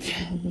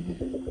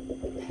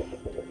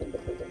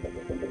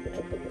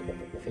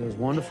 Feels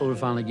wonderful to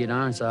finally get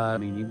Ironside. I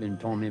mean, you've been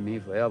tormenting me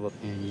forever.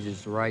 And it's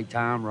just the right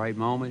time, right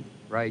moment,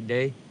 right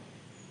day.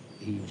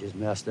 He just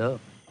messed up.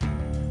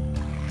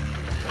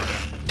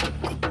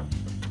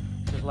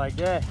 Just like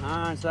that,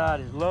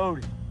 Ironside is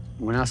loaded.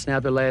 When I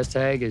snap the last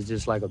tag, it's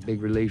just like a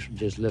big relief.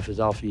 Just lifts it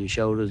off of your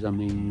shoulders. I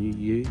mean,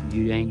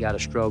 you ain't got to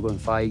struggle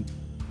and fight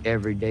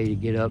every day to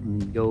get up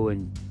and go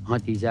and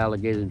hunt these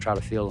alligators and try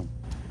to fill them.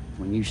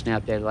 When you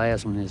snap that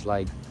last one, it's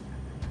like,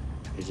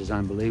 it's just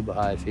unbelievable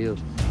how it feels.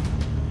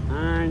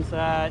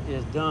 Ironside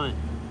is done.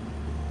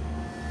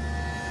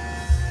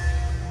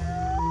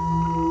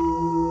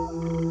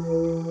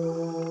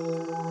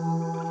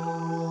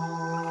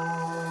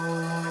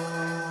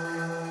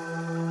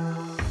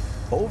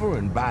 Over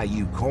in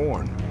Bayou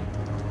Corn,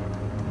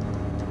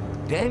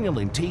 Daniel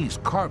and T's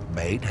carp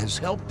bait has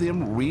helped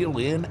them reel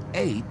in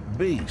 8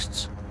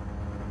 beasts.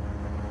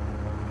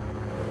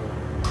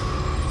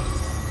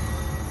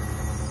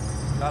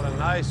 Got a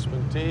nice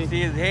one, T.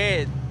 See his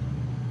head.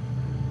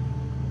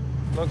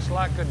 Looks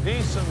like a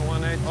decent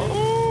one, ain't it?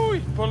 Oh,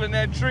 he's pulling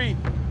that tree.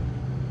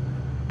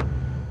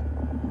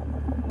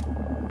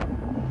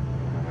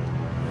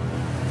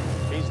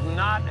 He's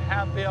not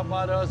happy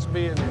about us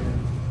being here.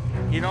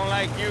 He don't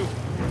like you.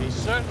 He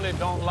certainly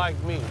don't like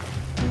me.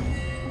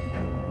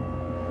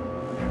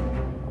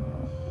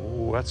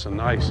 Oh, that's a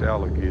nice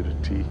alligator,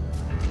 T.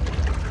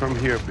 Come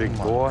here, big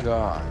boy.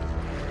 God.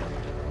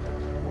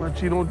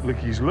 What you don't look?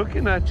 He's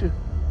looking at you.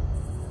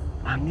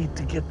 I need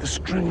to get the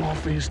string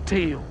off of his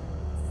tail.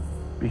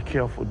 Be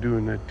careful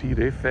doing that, T.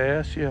 They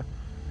fast, yeah.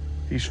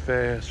 He's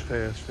fast,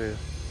 fast, fast.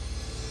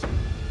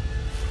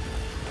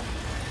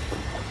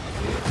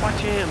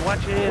 Watch your hand,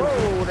 watch your hand.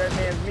 Whoa, that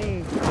man's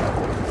mean.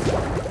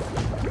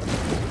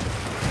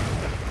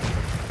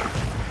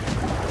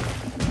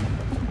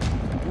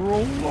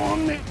 Roll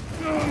on it.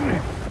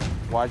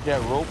 Watch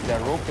that rope.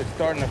 That rope is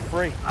starting to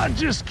fray. I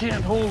just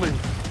can't hold him.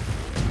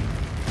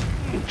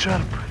 Let me try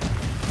to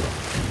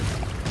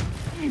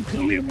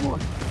Come here, boy.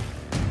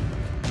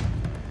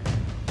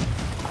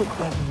 Put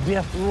that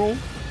death roll.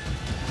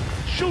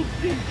 Shoot,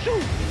 T,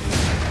 shoot.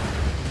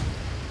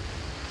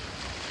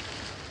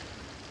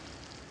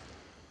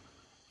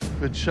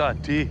 Good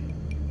shot, T.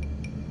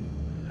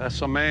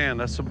 That's a man.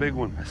 That's a big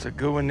one. That's a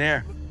good one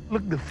there.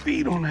 Look the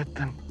feet on that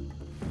thing.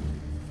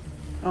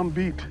 I'm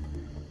beat.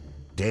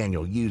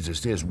 Daniel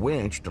uses his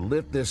winch to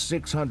lift this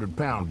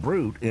 600-pound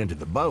brute into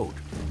the boat.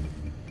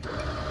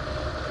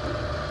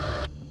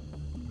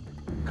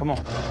 Come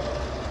on.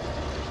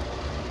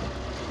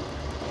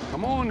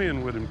 Come on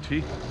in with him,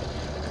 T.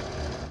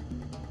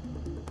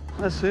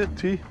 That's it,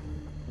 T.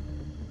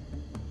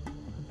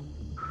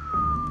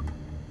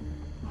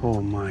 Oh,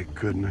 my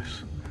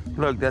goodness.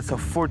 Look, that's a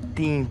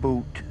 14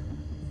 boot.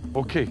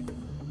 Okay,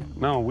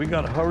 now we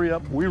gotta hurry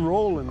up. We're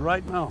rolling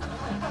right now.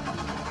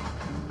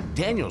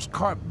 Daniel's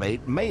carp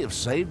bait may have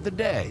saved the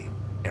day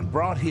and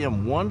brought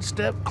him one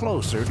step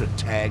closer to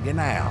tagging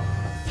out.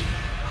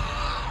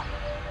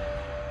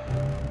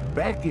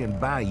 Back in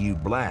Bayou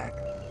Black,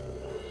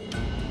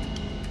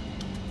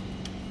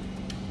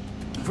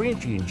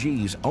 Frenchie and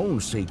G's own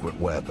secret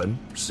weapon,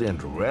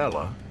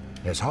 Cinderella,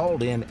 has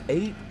hauled in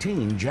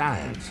 18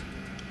 giants.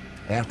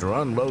 After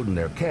unloading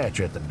their catch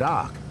at the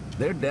dock,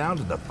 they're down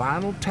to the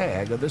final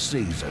tag of the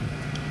season.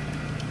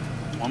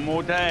 One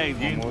more tag,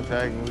 One more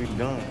tag and we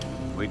done.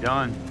 We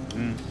done.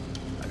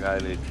 I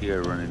got a little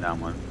tear running down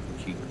my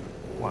cheek.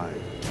 Why?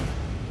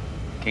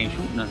 Can't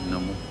shoot nothing no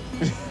more.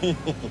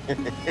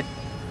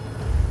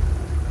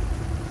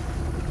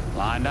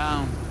 Line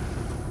down.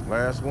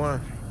 Last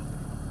one.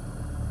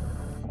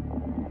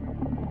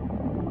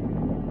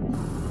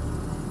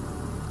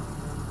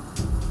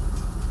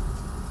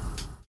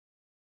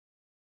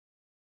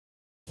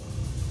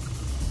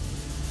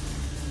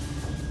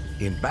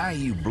 In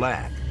Bayou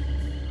Black,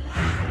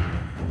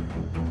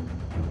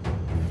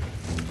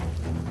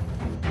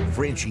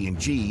 Frenchie and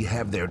G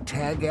have their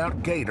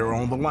tag-out gator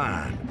on the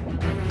line.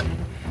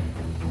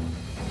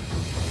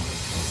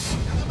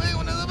 There's a big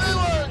one, there's a big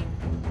one!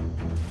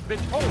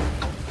 Bitch, hold.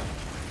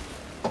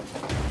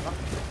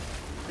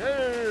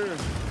 Yeah!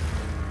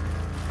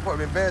 Boy,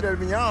 been better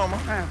than me on,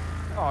 man.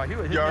 Oh, he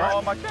was hitting all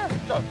all right? my chest.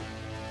 Look.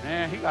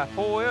 Man, he got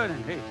 4 ears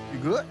and hey. You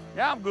good?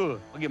 Yeah, I'm good.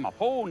 I'll get my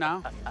pole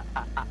now.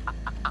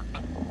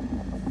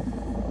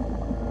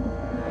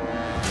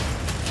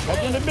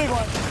 That's in the big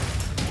one.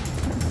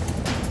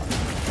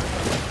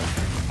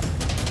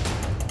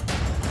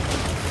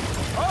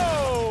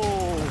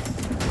 Oh!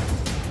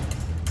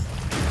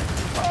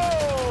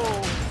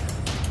 Oh!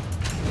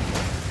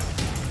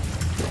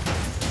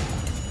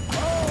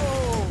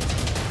 Oh!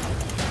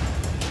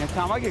 Next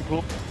time I get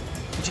close.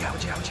 Watch out,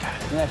 watch out, watch out.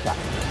 Yeah, shot.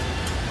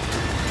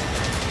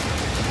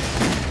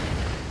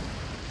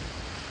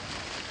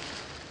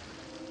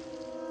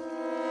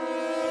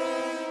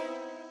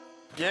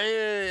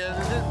 Yeah,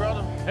 that's it,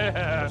 brother.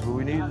 That's what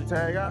we need to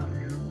tag out.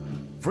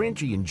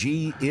 Frenchie and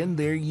G end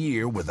their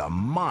year with a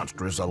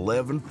monstrous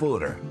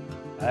 11-footer.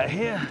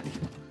 Here.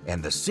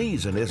 And the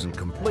season isn't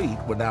complete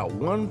without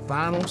one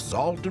final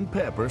salt and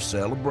pepper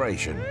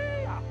celebration.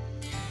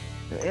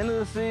 The end of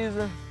the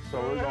season, so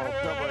we're gonna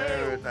cover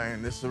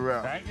everything. This is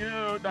around. Thank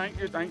you, thank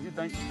you, thank you,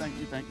 thank you, thank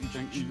you, thank you,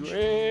 thank you.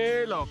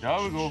 Hey, look,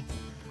 there we go.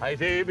 Hey,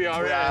 baby,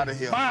 all right. We're out of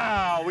here.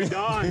 Wow, we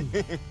done.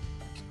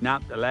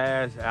 Not the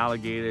last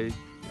alligator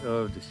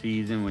of the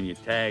season when you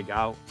tag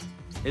out.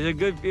 It's a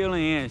good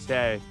feeling and a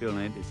sad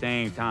feeling at the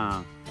same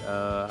time.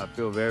 I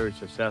feel very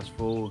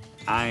successful.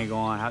 I ain't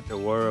gonna have to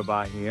worry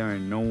about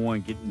hearing no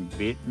one getting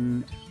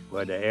bitten,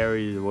 but the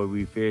areas where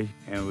we fish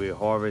and we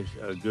harvest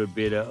a good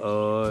bit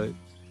of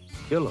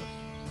killers.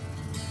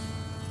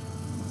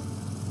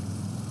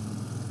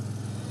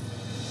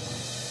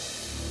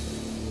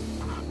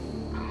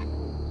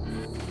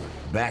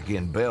 Back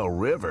in Bell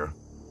River,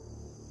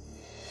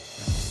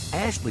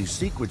 Ashley's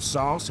secret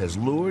sauce has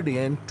lured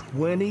in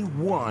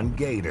 21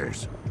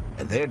 gators,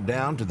 and they're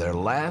down to their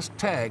last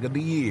tag of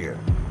the year.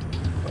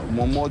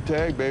 One more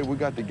tag, babe. We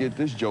got to get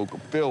this joker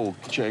filled,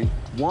 Che.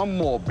 One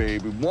more,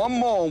 baby. One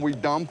more, and we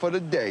done for the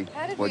day.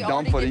 How did We're we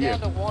done already for the get year.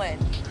 down to one?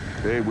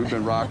 Babe, we've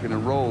been rocking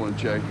and rolling,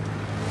 Che.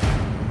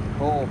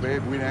 Oh,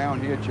 babe, we down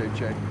here,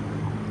 Che.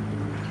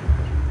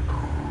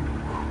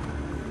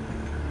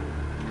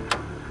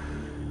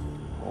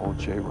 Oh,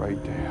 Che,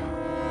 right there.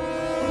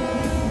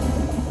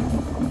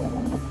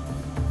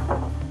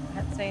 I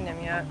haven't seen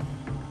him yet.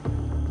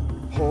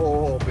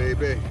 Oh,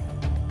 baby.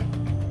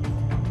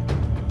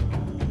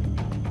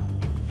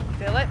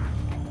 Feel it?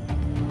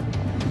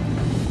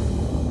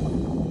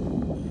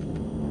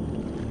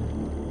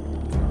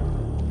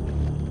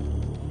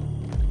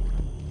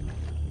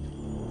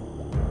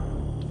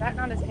 Back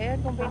on his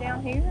head gonna be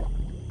down here?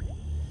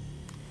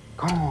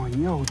 Come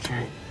on, yo,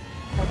 Che.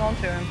 Hold on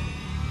to him.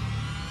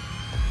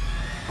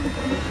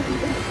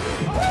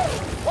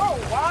 Whoa,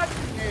 watch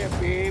there,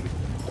 baby.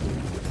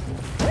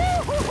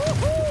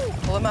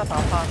 Pull him up,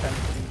 I'll pop him.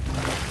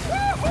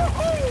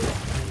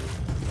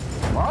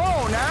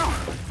 Oh, now.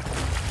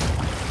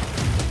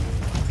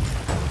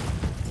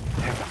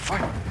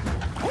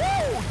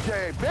 Woo, Che,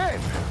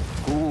 babe.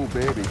 Ooh,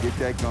 baby, get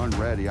that gun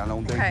ready. I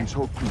don't think he's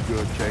hooked too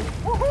good, Che.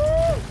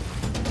 Woohoo!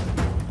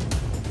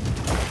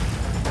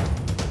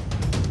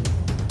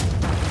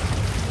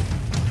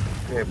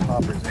 Yeah,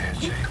 poppers there,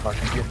 Che. If I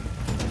can get him.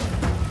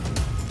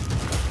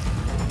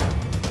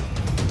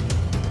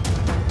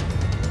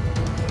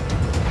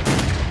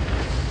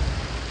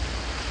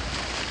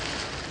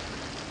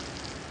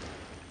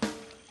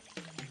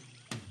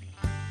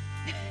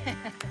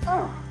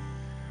 Oh,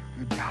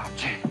 good job,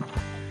 Che.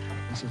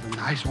 This is a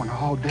nice one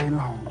all day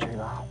long, Che.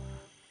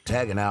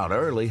 Tagging out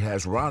early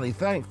has Ronnie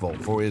thankful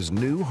for his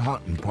new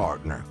hunting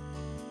partner.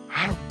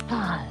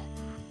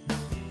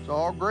 It's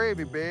all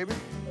gravy, baby.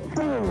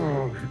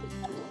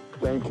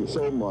 Thank you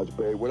so much,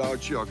 babe.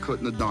 Without you, I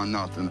couldn't have done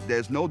nothing.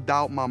 There's no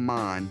doubt in my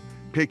mind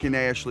picking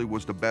Ashley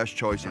was the best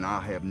choice, and I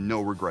have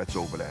no regrets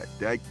over that.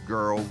 That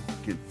girl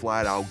can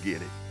flat out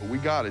get it. But we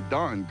got it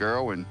done,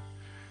 girl, and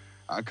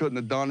I couldn't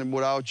have done it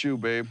without you,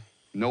 babe.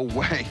 No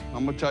way.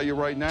 I'm gonna tell you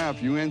right now,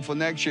 if you in for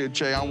next year,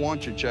 Che, I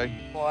want you, Che.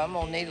 Boy, I'm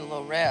gonna need a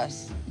little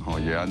rest. Oh,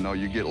 yeah, I know.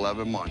 You get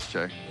 11 months,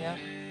 Che. Yeah.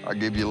 I'll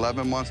give you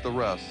 11 months to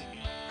rest.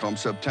 Come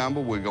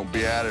September, we're gonna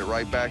be at it,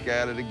 right back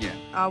at it again.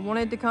 I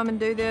wanted to come and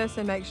do this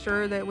and make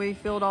sure that we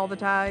filled all the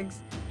tags,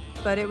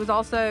 but it was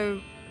also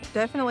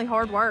definitely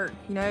hard work.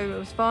 You know, it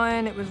was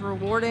fun, it was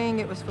rewarding,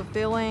 it was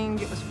fulfilling,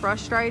 it was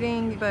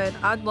frustrating, but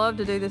I'd love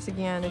to do this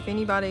again. If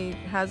anybody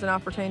has an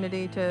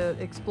opportunity to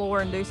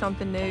explore and do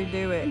something new,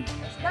 do it.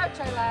 Let's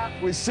go,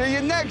 Che-Lab. We'll see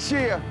you next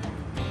year.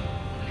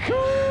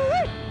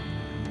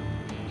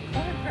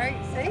 What a great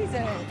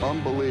season.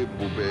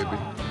 Unbelievable, baby.